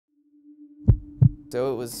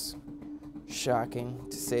So it was shocking,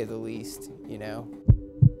 to say the least, you know.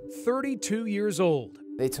 32 years old.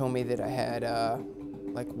 They told me that I had,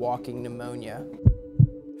 like, walking pneumonia.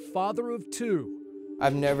 Father of two.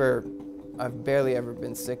 I've barely ever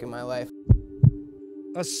been sick in my life.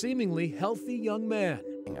 A seemingly healthy young man.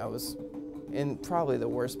 I was in probably the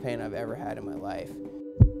worst pain I've ever had in my life.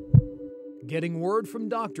 Getting word from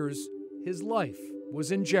doctors, his life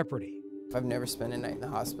was in jeopardy. I've never spent a night in the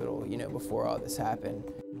hospital, you know, before all this happened.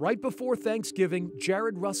 Right before Thanksgiving,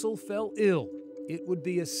 Jarrod Russell fell ill. It would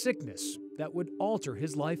be a sickness that would alter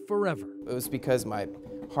his life forever. It was because my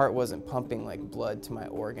heart wasn't pumping like blood to my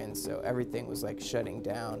organs, so everything was like shutting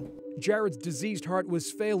down. Jarrod's diseased heart was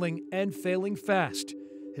failing, and failing fast.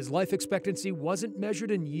 His life expectancy wasn't measured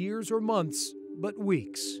in years or months, but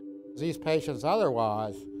weeks. These patients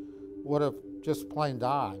otherwise would have just plain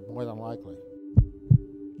died, more than likely.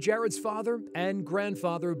 Jarrod's father and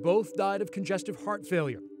grandfather both died of congestive heart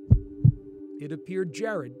failure. It appeared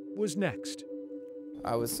Jarrod was next.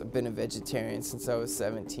 I've been a vegetarian since I was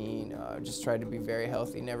 17. Just tried to be very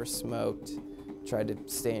healthy, never smoked, tried to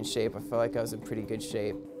stay in shape. I felt like I was in pretty good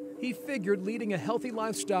shape. He figured leading a healthy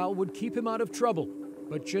lifestyle would keep him out of trouble,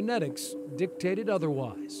 but genetics dictated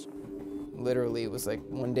otherwise. Literally, it was like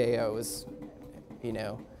one day I was, you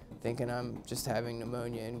know, thinking I'm just having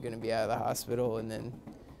pneumonia and gonna be out of the hospital, and then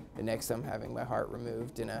the next I'm having my heart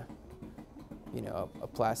removed and a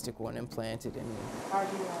plastic one implanted in me.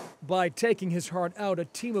 By taking his heart out, a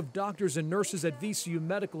team of doctors and nurses at VCU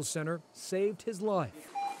Medical Center saved his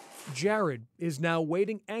life. Jarrod is now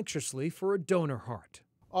waiting anxiously for a donor heart.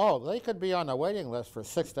 Oh, they could be on the waiting list for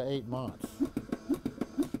 6 to 8 months.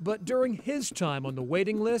 But during his time on the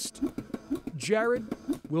waiting list, Jarrod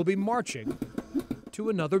will be marching to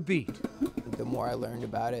another beat. The more I learned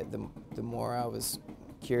about it, the more I was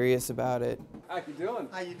curious about it. How you doing?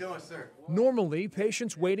 How you doing, sir? Normally,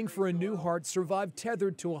 patients waiting for a new heart survive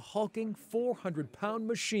tethered to a hulking 400-pound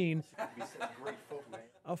machine,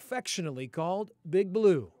 affectionately called Big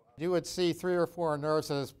Blue. You would see 3 or 4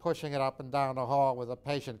 nurses pushing it up and down the hall with a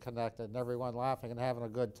patient connected and everyone laughing and having a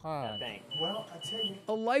good time. Well, I tell you.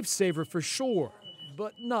 A lifesaver for sure,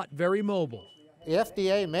 but not very mobile. The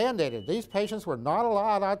FDA mandated these patients were not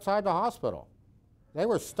allowed outside the hospital. They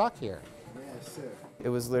were stuck here. Yes, sir. It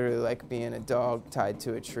was literally like being a dog tied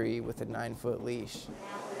to a tree with a 9-foot leash.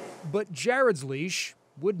 But Jarrod's leash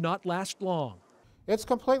would not last long. It's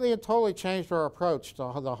completely and totally changed our approach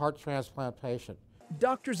to the heart transplant patient.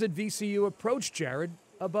 Doctors at VCU approached Jarrod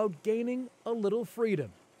about gaining a little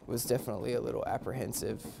freedom. It was definitely a little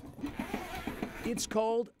apprehensive. It's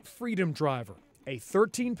called Freedom Driver, a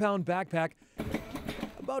 13-pound backpack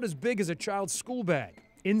about as big as a child's school bag.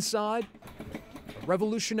 Inside, a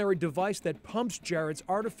revolutionary device that pumps Jarrod's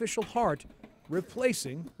artificial heart,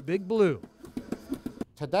 replacing Big Blue.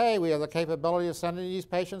 Today, we have the capability of sending these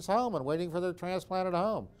patients home and waiting for their transplant at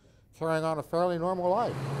home, carrying on a fairly normal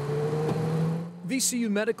life. VCU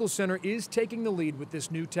Medical Center is taking the lead with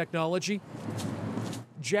this new technology.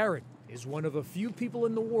 Jarrod is one of a few people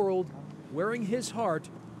in the world wearing his heart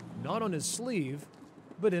not on his sleeve,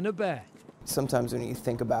 but in a bag. Sometimes when you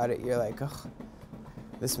think about it, you're like, oh,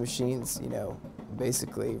 this machine's, you know,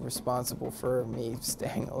 basically responsible for me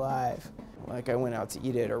staying alive. Like, I went out to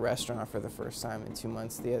eat at a restaurant for the first time in 2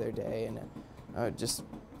 months the other day, and just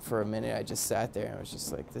for a minute I just sat there and I was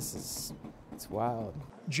just like, it's wild.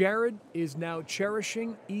 Jarrod is now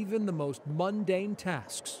cherishing even the most mundane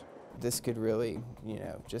tasks. This could really, you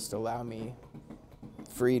know, just allow me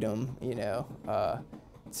freedom, you know,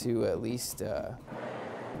 to at least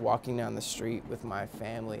walking down the street with my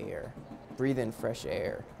family or breathing fresh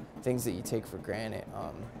air, things that you take for granted,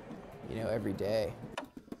 you know, every day.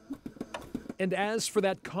 And as for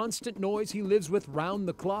that constant noise he lives with round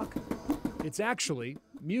the clock, it's actually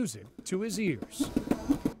music to his ears.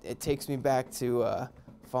 It takes me back to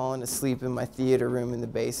falling asleep in my theater room in the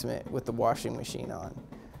basement with the washing machine on.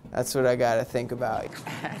 That's what I gotta think about.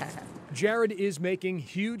 Jarrod is making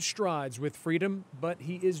huge strides with freedom, but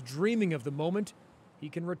he is dreaming of the moment he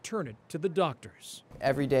can return it to the doctors.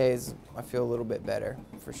 Every day I feel a little bit better,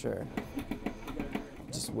 for sure.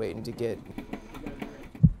 Just waiting to get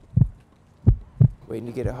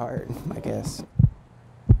a heart, I guess.